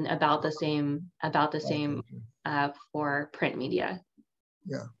 and about the same for print media.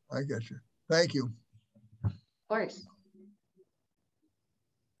 Yeah, I get you. Thank you. Of course.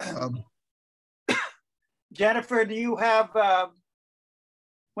 Jennifer, do you have,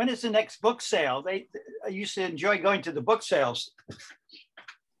 when is the next book sale? I used to enjoy going to the book sales.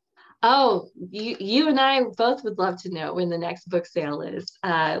 Oh, you and I both would love to know when the next book sale is.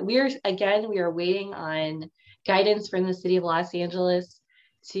 We are waiting on guidance from the city of Los Angeles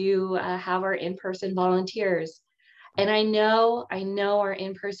to have our in-person volunteers. And I know our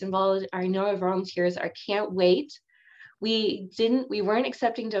in-person volunteers can't wait. We weren't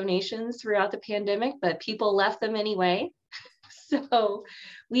accepting donations throughout the pandemic, but people left them anyway. So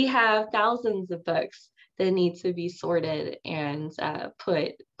we have thousands of books that need to be sorted and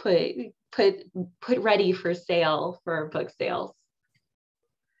put ready for sale for book sales.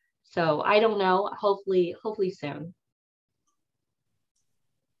 So I don't know, hopefully soon.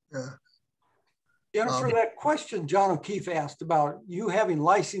 Yeah. Jennifer, that question John O'Keefe asked about you having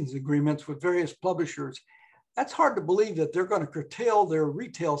license agreements with various publishers, that's hard to believe that they're going to curtail their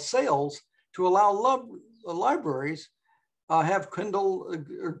retail sales to allow libraries have Kindle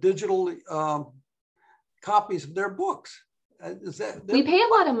or digital copies of their books. We pay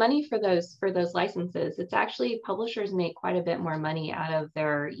a lot of money for those licenses. It's actually, publishers make quite a bit more money out of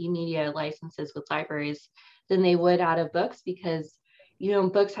their e-media licenses with libraries than they would out of books, because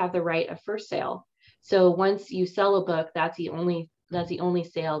books have the right of first sale. So once you sell a book, that's the only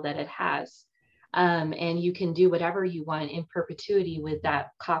sale that it has, and you can do whatever you want in perpetuity with that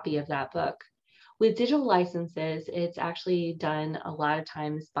copy of that book. With digital licenses, it's actually done a lot of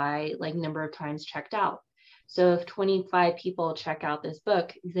times by like number of times checked out. So if 25 people check out this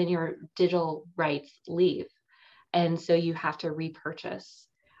book, then your digital rights leave. And so you have to repurchase.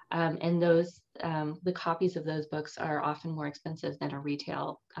 And the copies of those books are often more expensive than a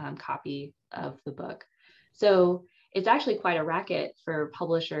retail copy of the book. So it's actually quite a racket for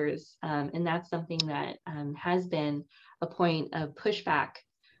publishers. And that's something that has been a point of pushback,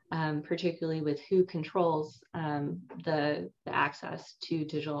 particularly with who controls the access to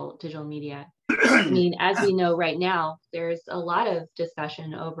digital media. I mean, as we know right now, there's a lot of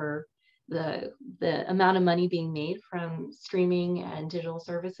discussion over the amount of money being made from streaming and digital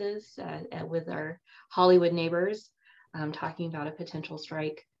services with our Hollywood neighbors talking about a potential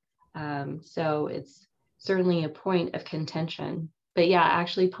strike. So it's certainly a point of contention. But yeah,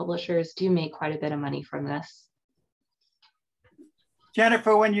 actually publishers do make quite a bit of money from this.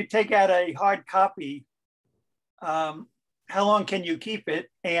 Jennifer, when you take out a hard copy, how long can you keep it?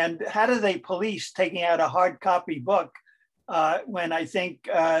 And how do they police taking out a hard copy book when I think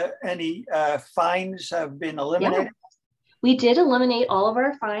any fines have been eliminated? Yeah. We did eliminate all of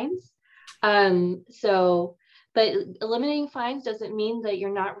our fines. But eliminating fines doesn't mean that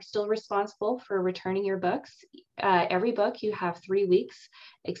you're not still responsible for returning your books. Every book you have 3 weeks,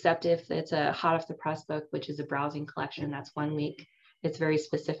 except if it's a hot off the press book, which is a browsing collection, that's 1 week. It's very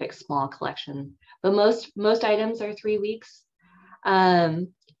specific, small collection. But most items are 3 weeks. And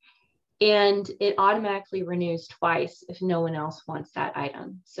it automatically renews twice if no one else wants that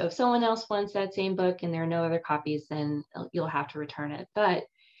item. So if someone else wants that same book and there are no other copies, then you'll have to return it. But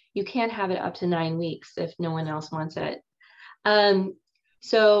you can have it up to 9 weeks if no one else wants it.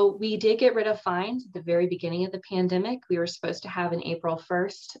 So we did get rid of fines at the very beginning of the pandemic. We were supposed to have an April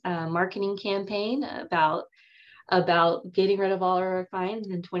 1st marketing campaign about getting rid of all our fines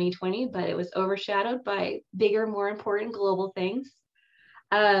in 2020, but it was overshadowed by bigger, more important global things.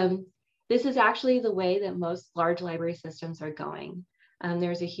 This is actually the way that most large library systems are going.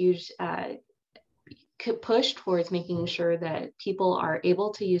 There's a huge push towards making sure that people are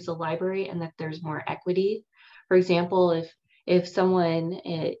able to use the library and that there's more equity. For example, if someone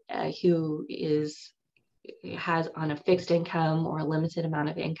who has on a fixed income or a limited amount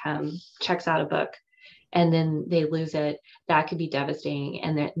of income checks out a book and then they lose it, that could be devastating,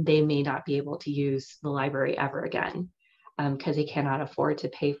 and that they may not be able to use the library ever again because they cannot afford to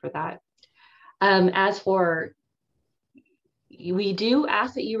pay for that. As for, we do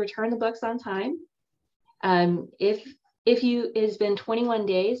ask that you return the books on time. If it's been 21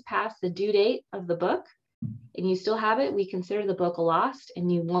 days past the due date of the book and you still have it, we consider the book lost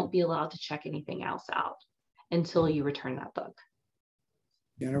and you won't be allowed to check anything else out until you return that book.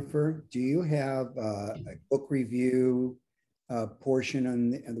 Jennifer, do you have a book review portion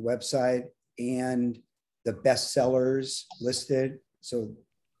on the website and the bestsellers listed? So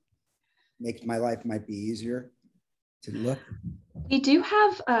my life might be easier to look. We do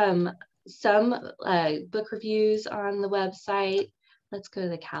have some book reviews on the website. Let's go to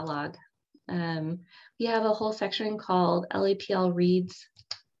the catalog. We have a whole section called LAPL Reads.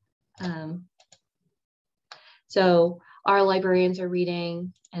 So our librarians are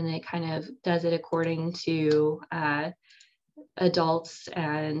reading, and it kind of does it according to adults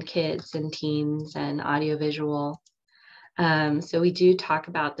and kids and teens and audiovisual. So we do talk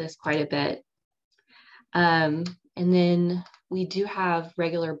about this quite a bit. And then we do have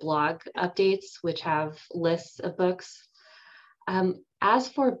regular blog updates, which have lists of books. As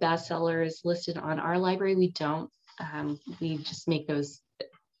for bestsellers listed on our library, we don't. We just make those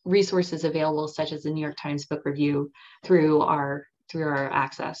resources available, such as the New York Times Book Review, through our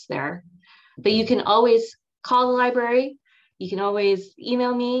access there. But you can always call the library. You can always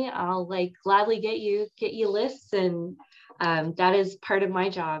email me. I'll gladly get you lists, and that is part of my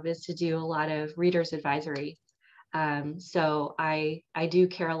job, is to do a lot of readers advisory. So I do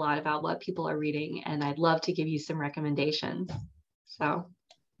care a lot about what people are reading, and I'd love to give you some recommendations. So,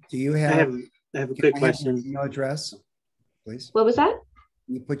 do you have? I have a quick question. Email address, please. What was that?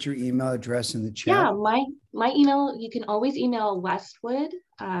 Can you put your email address in the chat? Yeah, my email. You can always email Westwood,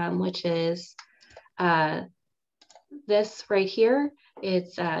 which is this right here.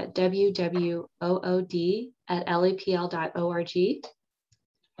 It's wwood@lapl.org.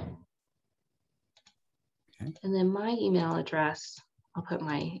 Okay. And then my email address, I'll put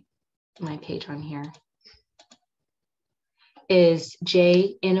my page on here, is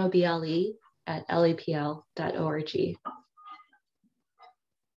jnoble@lapl.org.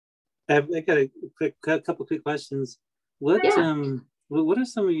 I got a couple quick questions. What are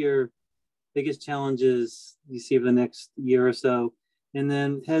some of your biggest challenges you see over the next year or so? And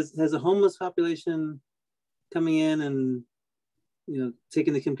then has a homeless population coming in and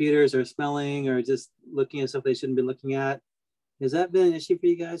taking the computers or smelling or just looking at stuff they shouldn't be looking at, has that been an issue for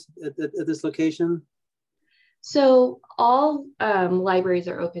you guys at this location? So all libraries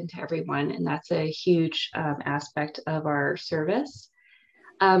are open to everyone, and that's a huge aspect of our service.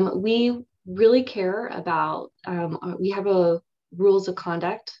 We really care about, we have rules of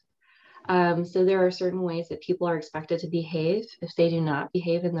conduct. So there are certain ways that people are expected to behave. If they do not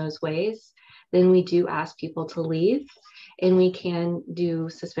behave in those ways, then we do ask people to leave, and we can do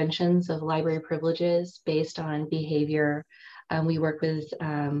suspensions of library privileges based on behavior. We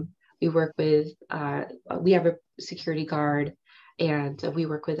have a security guard, and we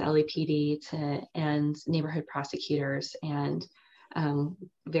work with LAPD and neighborhood prosecutors and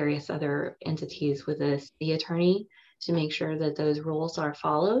various other entities with the city attorney to make sure that those rules are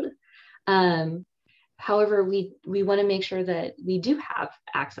followed. However, we want to make sure that we do have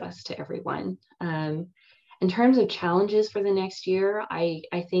access to everyone. In terms of challenges for the next year, I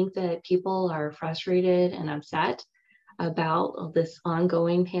think that people are frustrated and upset about this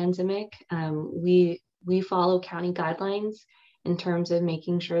ongoing pandemic. We follow county guidelines in terms of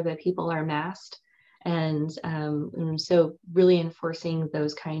making sure that people are masked. And so really enforcing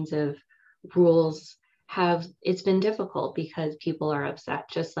those kinds of rules it's been difficult because people are upset,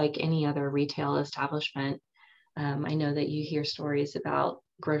 just like any other retail establishment. I know that you hear stories about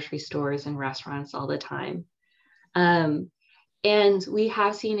grocery stores and restaurants all the time. And we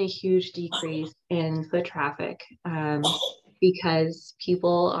have seen a huge decrease in foot traffic because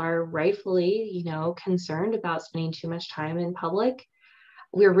people are rightfully, concerned about spending too much time in public.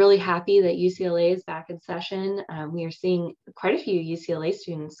 We're really happy that UCLA is back in session. We are seeing quite a few UCLA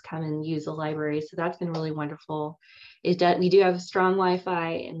students come and use the library, so that's been really wonderful. We do have strong Wi-Fi,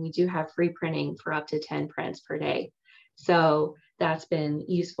 and we do have free printing for up to 10 prints per day. So that's been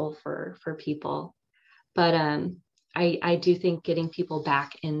useful for people. But I do think getting people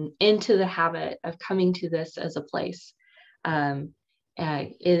back into the habit of coming to this as a place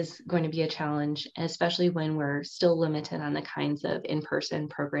is going to be a challenge, especially when we're still limited on the kinds of in-person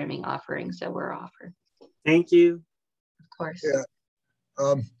programming offerings that we're offered. Thank you. Of course.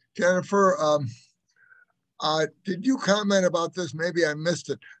 Yeah. Jennifer, did you comment about this? Maybe I missed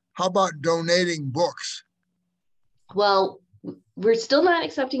it. How about donating books? Well, we're still not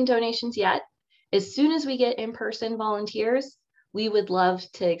accepting donations yet. As soon as we get in-person volunteers, we would love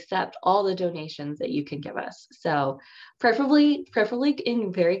to accept all the donations that you can give us. So preferably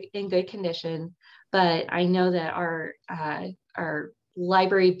in good condition, but I know that our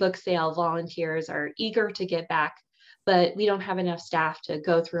library book sale volunteers are eager to get back, but we don't have enough staff to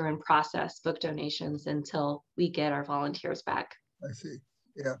go through and process book donations until we get our volunteers back. I see.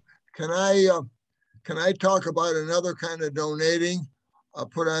 Yeah. Can I talk about another kind of donating? I'll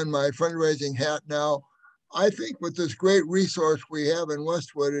put on my fundraising hat now. I think with this great resource we have in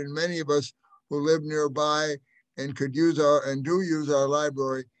Westwood, and many of us who live nearby and could use do use our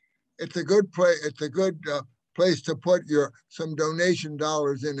library, it's a good place. It's a good place to put some donation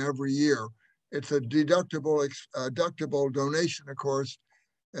dollars in every year. It's a deductible donation, of course.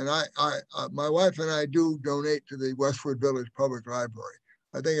 And my wife and I do donate to the Westwood Village Public Library.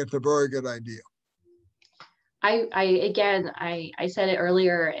 I think it's a very good idea. I said it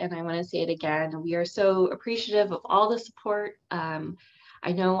earlier and I want to say it again. We are so appreciative of all the support.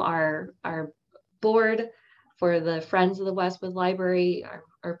 I know our board for the Friends of the Westwood Library are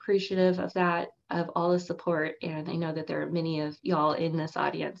appreciative of that, of all the support. And I know that there are many of y'all in this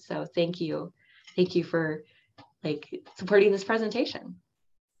audience. So thank you. Thank you for supporting this presentation.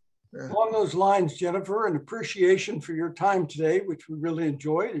 Yeah. Along those lines, Jennifer, an appreciation for your time today, which we really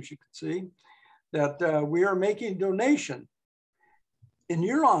enjoyed, as you can see, that we are making a donation in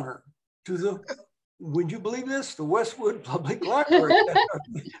your honor to the, would you believe this, the Westwood Public Library. That's our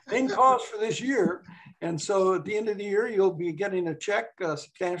main cause for this year. And so at the end of the year, you'll be getting a check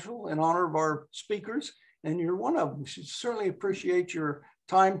substantial in honor of our speakers, and you're one of them. We should certainly appreciate your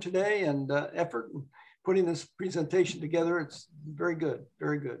time today and effort in putting this presentation together. It's very good,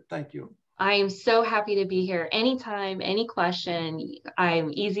 very good. Thank you. I am so happy to be here. Anytime, any question,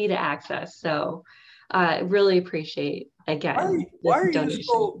 I'm easy to access. So I really appreciate, again, why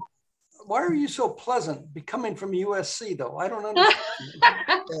are you so pleasant coming from USC though? I don't understand.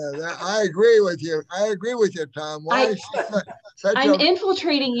 Yeah, I agree with you. I agree with you, Tom. I'm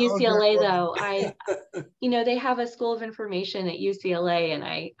infiltrating UCLA though. They have a school of information at UCLA, and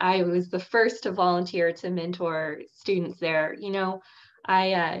I was the first to volunteer to mentor students there.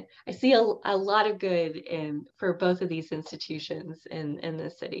 I see a lot of good for both of these institutions in the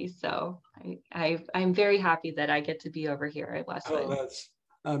city. So I'm very happy that I get to be over here at Westwood. Oh,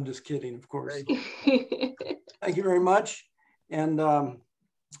 I'm just kidding, of course. Thank you very much. And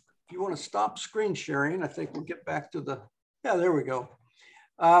if you want to stop screen sharing, I think we'll get back to there we go.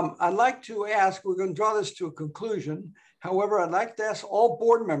 I'd like to ask, we're going to draw this to a conclusion. However, I'd like to ask all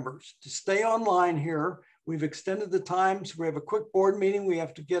board members to stay online here. We've extended the time, so we have a quick board meeting. We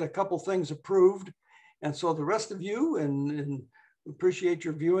have to get a couple things approved. And so the rest of you, and appreciate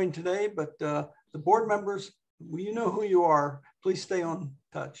your viewing today, but the board members, you know who you are. Please stay on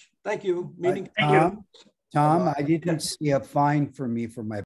touch. Thank you. Meeting. Tom, I didn't see a fine for me for my